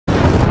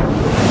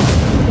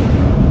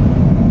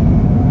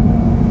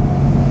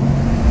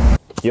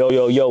Yo,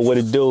 what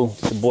it do?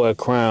 It's your boy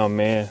Crown,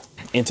 man.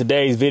 In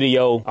today's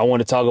video, I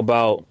want to talk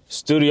about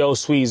studio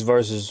suites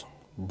versus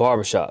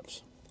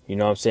barbershops. You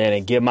know what I'm saying?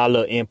 And give my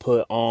little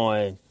input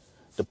on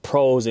the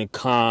pros and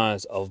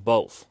cons of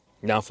both.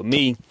 Now, for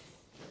me,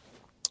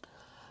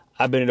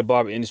 I've been in the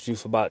barber industry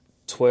for about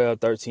 12,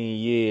 13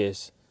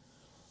 years.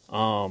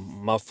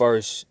 My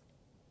first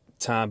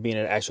time being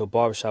at an actual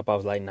barbershop, I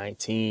was like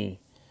 19.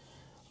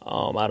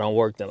 I done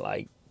worked in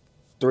like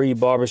 3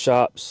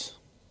 barbershops.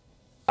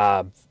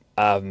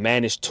 I've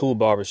managed 2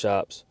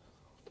 barbershops,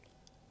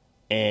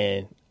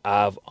 and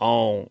I've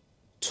owned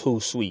 2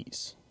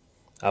 suites.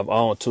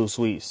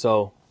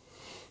 So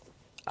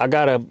I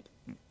got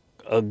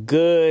a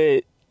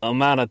good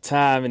amount of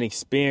time and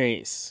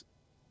experience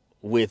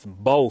with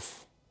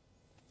both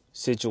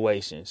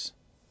situations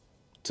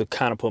to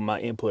kind of put my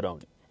input on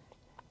it.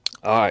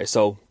 All right,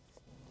 so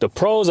the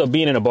pros of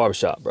being in a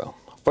barbershop, bro.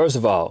 First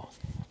of all,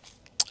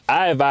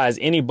 I advise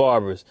any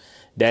barbers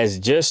that's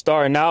just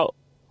starting out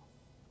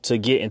to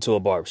get into a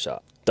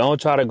barbershop. Don't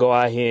try to go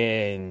out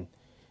here and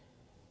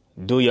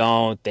do your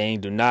own thing.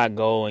 Do not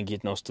go and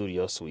get no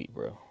studio suite,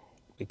 bro,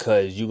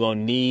 because you're going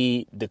to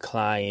need the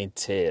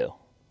clientele.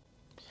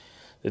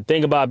 The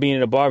thing about being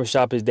in a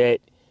barbershop is that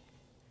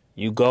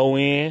you go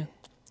in,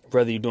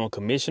 whether you're doing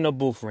commission or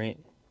booth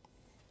rent,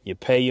 you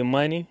pay your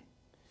money,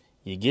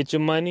 you get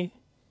your money,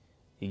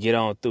 you get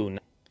on through.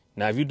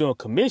 Now, if you're doing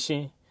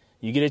commission,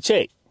 you get a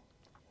check.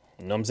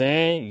 You know what I'm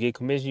saying? You get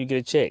commission, you get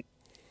a check.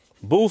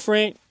 Booth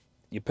rent,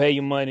 you pay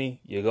your money,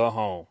 you go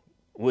home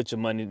with your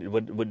money,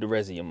 with the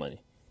rest of your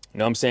money. You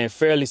know what I'm saying?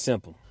 Fairly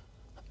simple.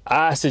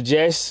 I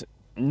suggest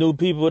new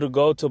people to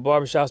go to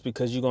barbershops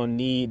because you're going to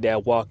need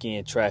that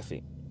walk-in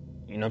traffic.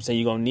 You know what I'm saying?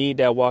 You're going to need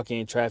that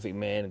walk-in traffic,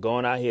 man.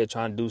 Going out here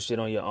trying to do shit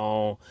on your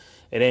own,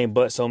 it ain't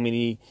but so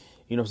many,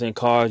 you know what I'm saying,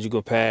 cars you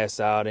can pass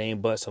out. It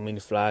ain't but so many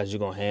flyers you're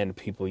going to hand to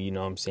people, you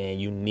know what I'm saying?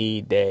 You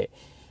need that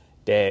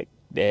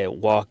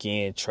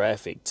walk-in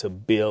traffic to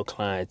build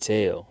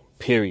clientele,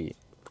 period.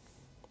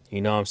 You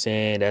know what I'm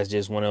saying? That's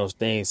just one of those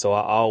things. So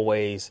I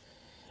always,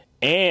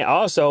 and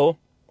also,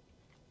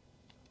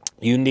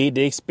 you need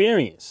the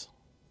experience.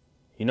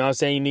 You know what I'm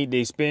saying? You need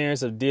the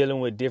experience of dealing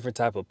with different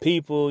type of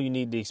people. You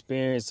need the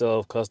experience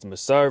of customer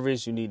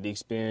service. You need the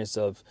experience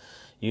of,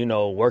 you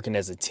know, working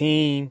as a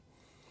team.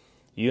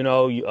 You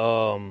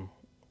know,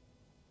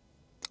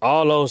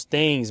 all those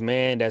things,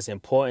 man, that's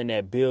important,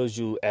 that builds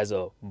you as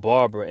a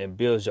barber and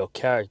builds your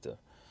character.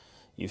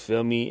 You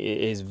feel me?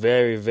 It is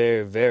very,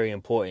 very, very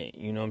important.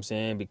 You know what I'm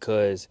saying?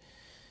 Because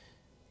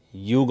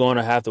you're going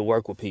to have to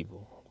work with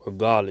people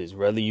regardless,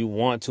 whether you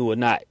want to or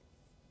not.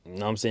 You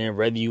know what I'm saying?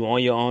 Whether you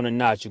on your own or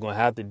not, you're going to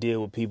have to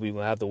deal with people. You're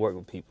going to have to work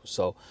with people.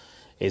 So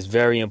it's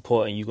very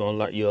important.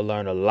 You'll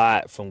learn a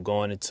lot from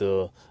going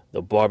into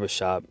the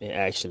barbershop and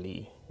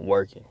actually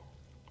working.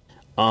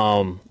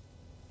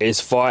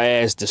 As far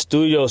as the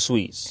studio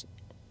suites,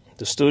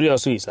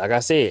 like I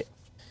said,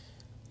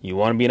 you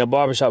want to be in a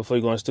barbershop before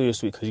you go in a studio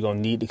suite because you're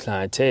going to need the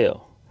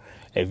clientele.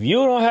 If you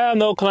don't have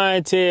no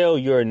clientele,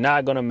 you're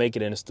not going to make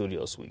it in a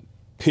studio suite,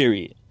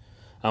 period.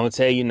 I'm going to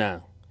tell you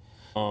now.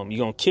 You're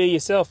going to kill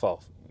yourself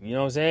off. You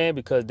know what I'm saying?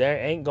 Because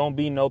there ain't going to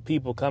be no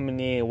people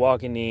coming in,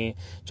 walking in,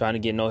 trying to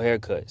get no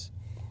haircuts.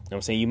 You know what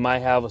I'm saying? You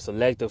might have a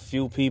selective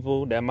few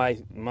people that might,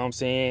 you know what I'm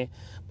saying?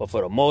 But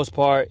for the most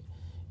part,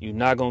 you're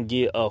not going to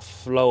get a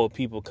flow of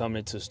people coming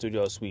into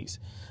studio suites.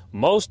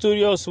 Most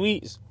studio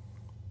suites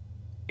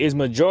is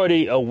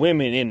majority of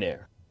women in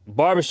there.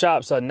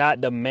 Barbershops are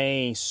not the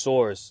main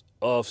source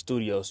of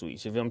studio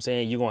suites. You feel what I'm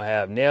saying? You're going to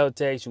have nail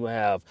techs. You're going to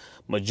have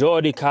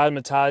majority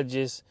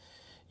cosmetologists.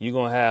 You're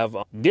going to have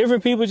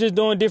different people just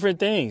doing different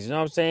things. You know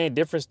what I'm saying?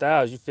 Different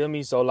styles. You feel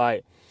me? So,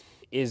 like,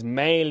 it's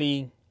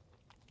mainly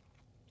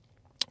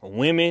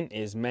women,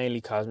 it's mainly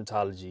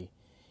cosmetology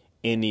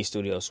in these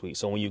studio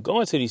suites. So when you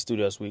go into these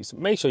studio suites,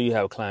 make sure you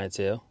have a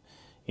clientele.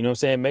 You know what I'm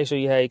saying? Make sure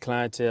you have your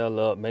clientele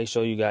up. Make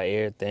sure you got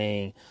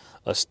everything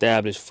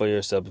established for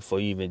yourself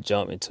before you even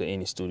jump into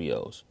any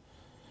studios.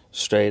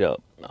 Straight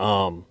up.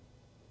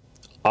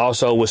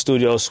 Also with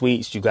studio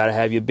suites, you got to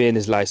have your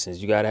business license.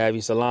 You got to have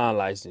your salon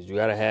license. You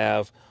got to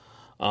have,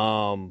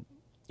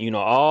 you know,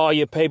 all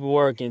your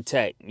paperwork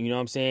intact. You know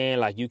what I'm saying?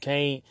 Like, you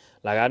can't,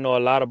 like, I know a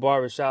lot of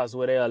barbershops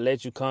where they'll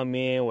let you come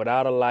in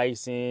without a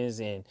license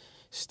and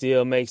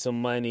still make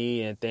some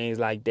money and things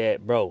like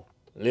that. Bro,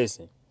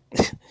 listen,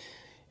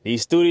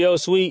 these studio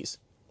suites,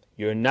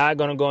 you're not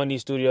going to go in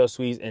these studio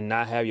suites and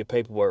not have your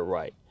paperwork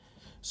right.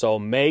 So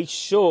make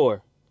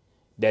sure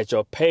that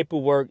your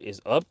paperwork is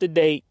up to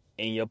date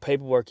and your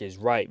paperwork is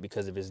right,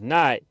 because if it's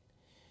not,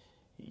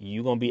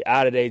 you're going to be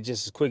out of there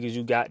just as quick as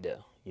you got there.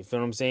 You feel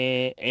what I'm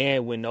saying?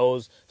 And when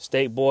those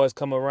state boys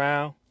come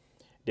around,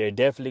 they're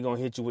definitely going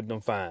to hit you with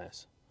them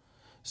fines.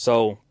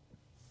 So,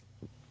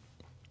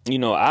 you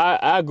know,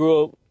 I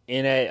grew up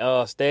in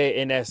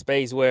that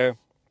space where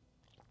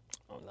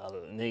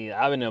I've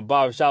been in a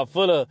barbershop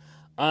full of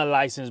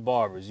unlicensed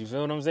barbers. You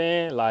feel what I'm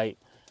saying? Like,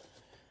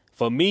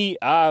 for me,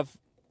 I've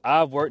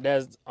worked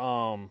as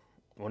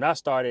when I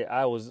started,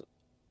 I was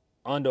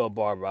under a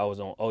barber. I was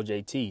on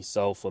OJT.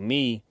 So for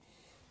me,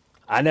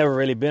 I never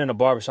really been in a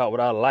barbershop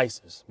without a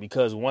license,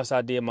 because once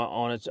I did my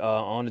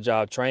on the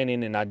job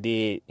training and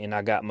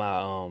I got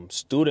my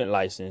student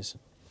license,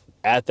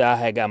 after I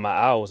had got my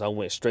hours, I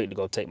went straight to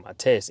go take my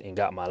test and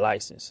got my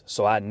license.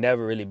 So I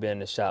never really been in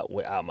the shop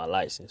without my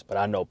license. But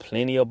I know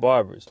plenty of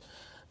barbers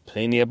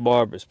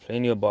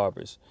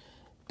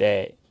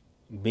that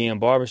be in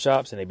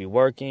barbershops and they be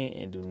working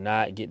and do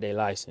not get their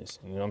license.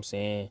 You know what I'm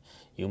saying?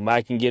 You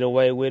might can get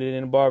away with it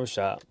in a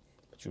barbershop,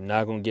 but you're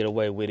not gonna get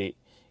away with it,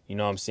 you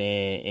know what I'm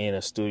saying, in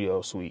a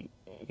studio suite.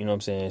 You know what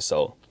I'm saying?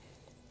 So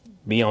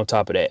be on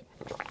top of that.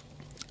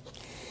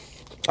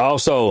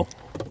 Also,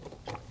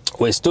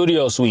 with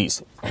studio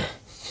suites,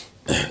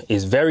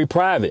 it's very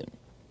private.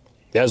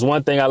 That's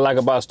one thing I like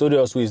about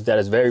studio suites, that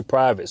it's very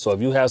private. So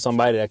if you have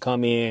somebody that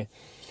come in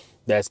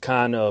that's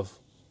kind of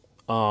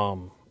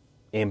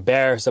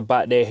embarrassed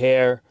about their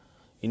hair,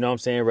 you know what I'm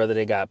saying, whether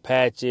they got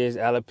patches,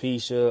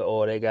 alopecia,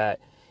 or they got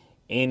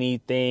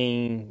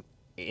anything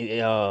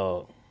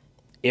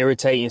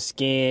irritating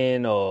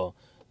skin or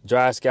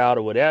dry scalp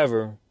or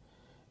whatever,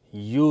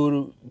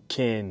 you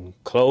can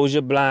close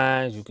your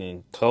blinds, you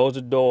can close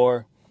the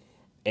door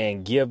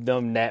and give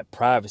them that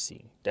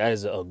privacy. That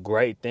is a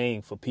great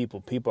thing for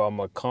people. People are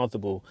more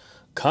comfortable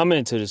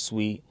coming to the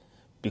suite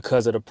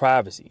because of the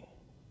privacy.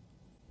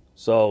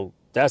 So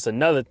that's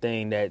another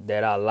thing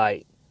that I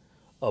like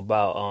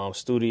about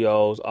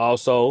studios.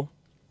 Also,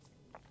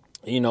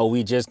 you know,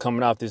 we just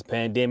coming off this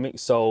pandemic,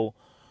 so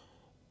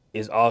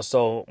it's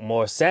also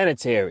more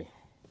sanitary.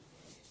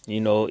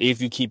 You know,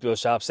 if you keep your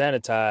shop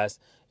sanitized,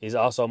 it's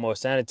also more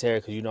sanitary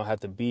because you don't have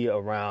to be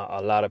around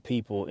a lot of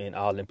people and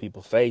all in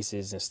people's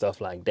faces and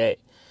stuff like that.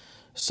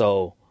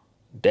 So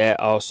that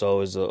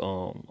also is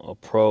a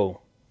pro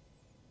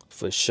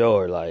for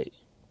sure, like,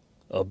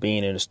 of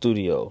being in the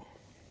studio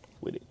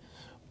with it.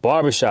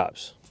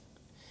 Barbershops.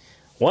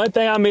 One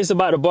thing I miss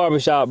about the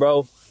barbershop,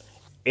 bro,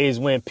 is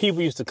when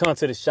people used to come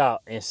to the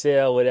shop and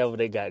sell whatever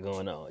they got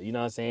going on. You know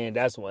what I'm saying?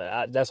 That's why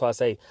I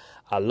say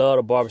I love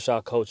the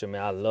barbershop culture,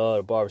 man. I love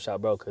the barbershop,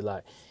 bro, because,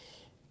 like,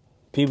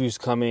 people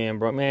used to come in,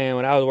 bro. Man,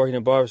 when I was working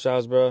in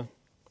barbershops, bro,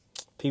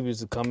 people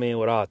used to come in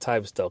with all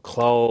types of stuff.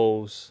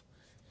 Clothes,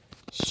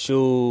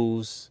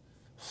 shoes,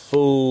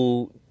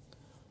 food,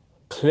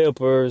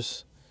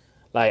 clippers,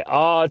 like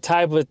all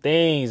type of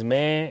things,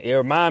 man. It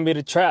remind me of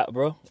the trap,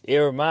 bro. It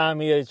remind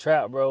me of the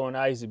trap, bro, when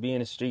I used to be in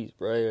the streets,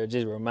 bro. It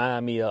just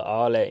remind me of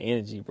all that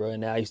energy, bro.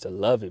 And I used to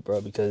love it,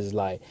 bro, because it's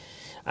like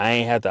I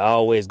ain't have to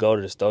always go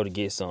to the store to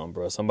get something,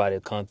 bro. Somebody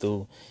will come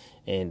through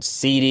and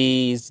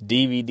CDs,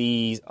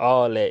 DVDs,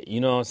 all that, you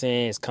know what I'm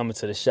saying, it's coming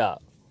to the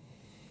shop.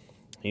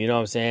 You know what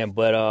I'm saying?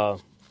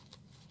 But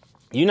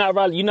you're not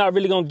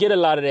really gonna get a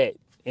lot of that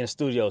in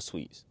studio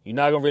suites. You're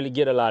not gonna really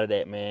get a lot of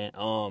that, man.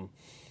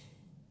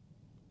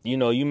 You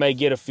know, you may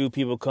get a few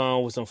people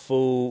come with some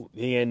food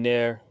here and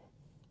there,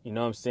 you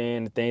know what I'm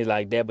saying, things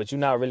like that, but you're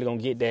not really gonna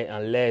get that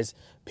unless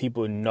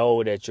people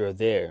know that you're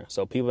there.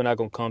 So people are not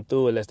gonna come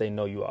through unless they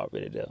know you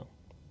already there.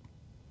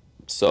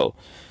 So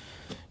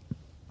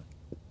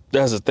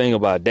that's the thing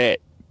about that.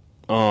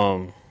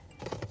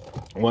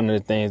 One of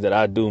the things that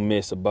I do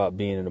miss about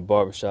being in the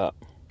barbershop.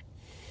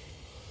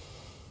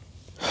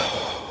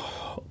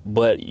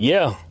 But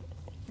yeah,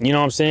 you know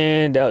what I'm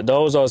saying?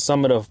 Those are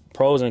some of the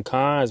pros and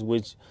cons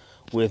with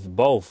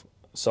both.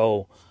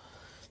 So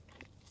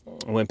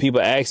when people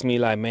ask me,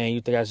 like, man,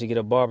 you think I should get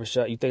a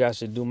barbershop? You think I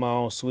should do my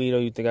own suite, or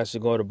you think I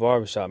should go to the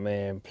barbershop?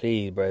 Man,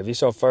 please, bro. If it's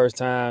your first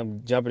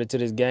time jumping into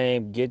this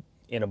game, get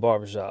in a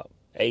barbershop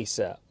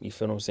ASAP. You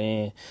feel what I'm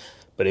saying?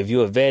 But if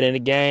you're a vet in the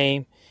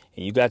game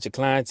and you got your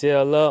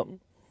clientele up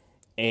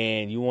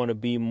and you want to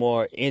be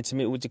more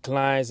intimate with your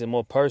clients and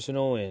more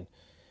personal and,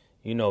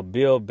 you know,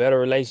 build better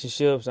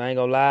relationships, I ain't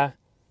gonna lie,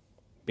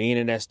 being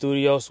in that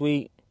studio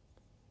suite,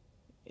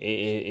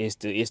 it's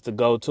the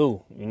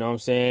go-to. You know what I'm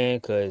saying?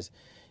 Because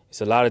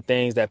it's a lot of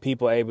things that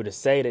people are able to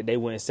say that they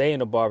wouldn't say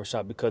in a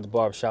barbershop because the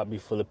barbershop be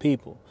full of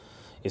people.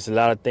 It's a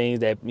lot of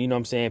things that, you know what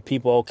I'm saying,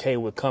 people okay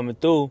with coming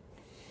through.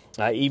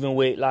 Like, even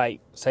with,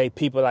 like, say,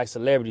 people like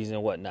celebrities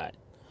and whatnot.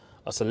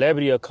 A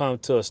celebrity will come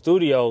to a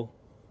studio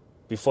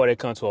before they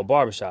come to a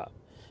barbershop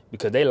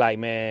because they like,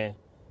 man,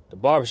 the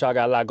barbershop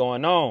got a lot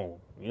going on.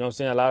 You know what I'm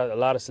saying? A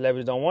lot of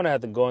celebrities don't want to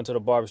have to go into the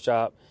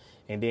barbershop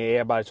and then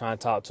everybody trying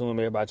to talk to them,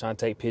 everybody trying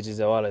to take pictures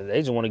and all that.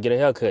 They just want to get a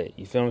haircut.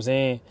 You feel what I'm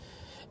saying?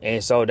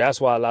 And so that's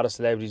why a lot of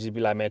celebrities just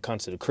be like, man, come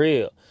to the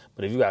crib.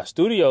 But if you got a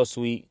studio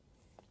suite,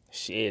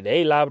 shit,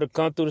 they liable to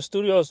come through the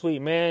studio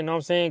suite, man. You know what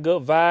I'm saying?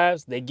 Good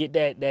vibes. They get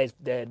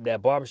that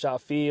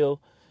barbershop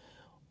feel,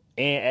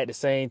 and at the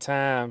same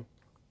time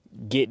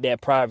get that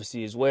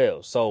privacy as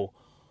well. So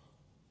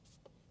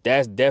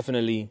that's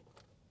definitely,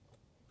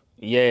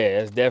 yeah,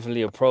 that's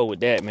definitely a pro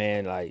with that,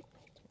 man. Like,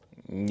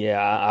 yeah,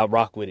 I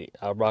rock with it.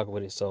 I rock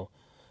with it. So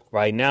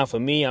right now for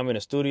me, I'm in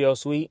a studio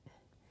suite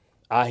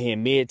out here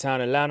in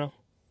Midtown Atlanta.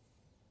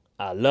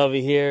 I love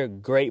it here.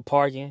 Great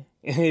parking.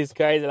 It's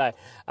crazy. Like,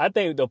 I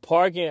think the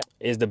parking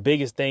is the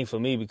biggest thing for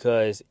me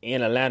because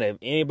in Atlanta, if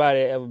anybody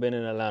ever been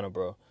in Atlanta,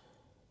 bro,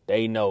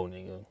 they know,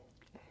 nigga.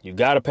 You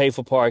got to pay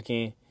for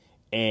parking,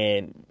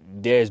 and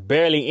there's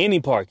barely any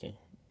parking.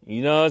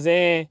 You know what I'm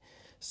saying?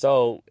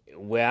 So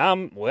where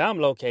I'm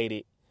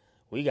located,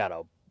 we got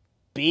a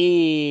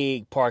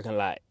big parking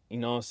lot. You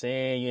know what I'm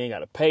saying? You ain't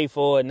gotta pay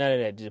for it, none of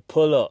that. Just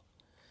pull up.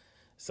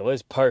 So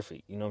it's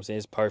perfect. You know what I'm saying?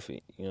 It's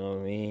perfect. You know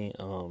what I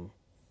mean?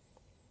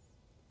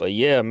 But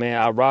yeah,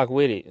 man, I rock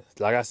with it.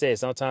 Like I said,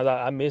 sometimes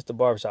I miss the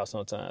barbershop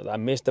sometimes. I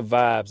miss the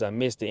vibes. I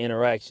miss the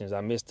interactions.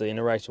 I miss the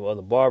interaction with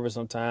other barbers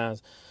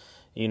sometimes,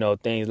 you know,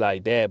 things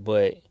like that.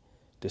 But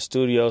the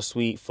studio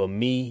suite for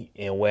me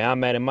and where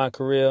I'm at in my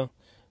career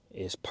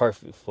is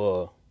perfect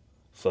for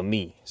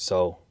me.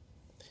 So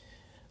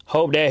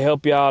hope that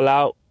help y'all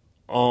out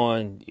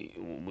on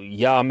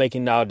y'all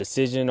making y'all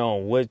decision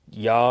on what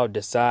y'all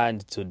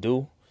decide to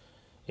do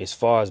as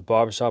far as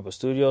barbershop or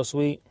studio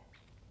suite.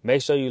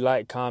 Make sure you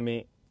like,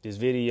 comment this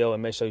video,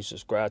 and make sure you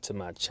subscribe to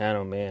my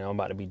channel, man. I'm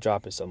about to be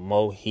dropping some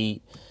more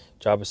heat,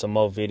 dropping some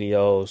more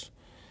videos.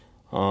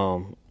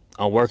 I'm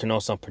working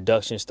on some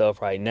production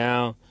stuff right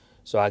now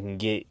so I can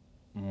get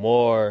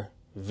more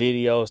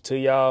videos to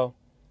y'all.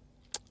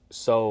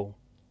 So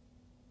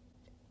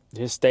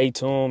just stay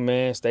tuned,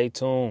 man. Stay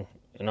tuned.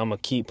 And I'm going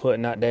to keep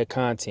putting out that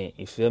content.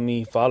 You feel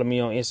me? Follow me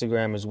on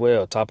Instagram as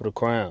well, Top of the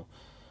Crown.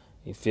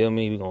 You feel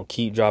me? We're going to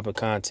keep dropping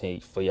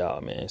content for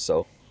y'all, man.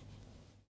 So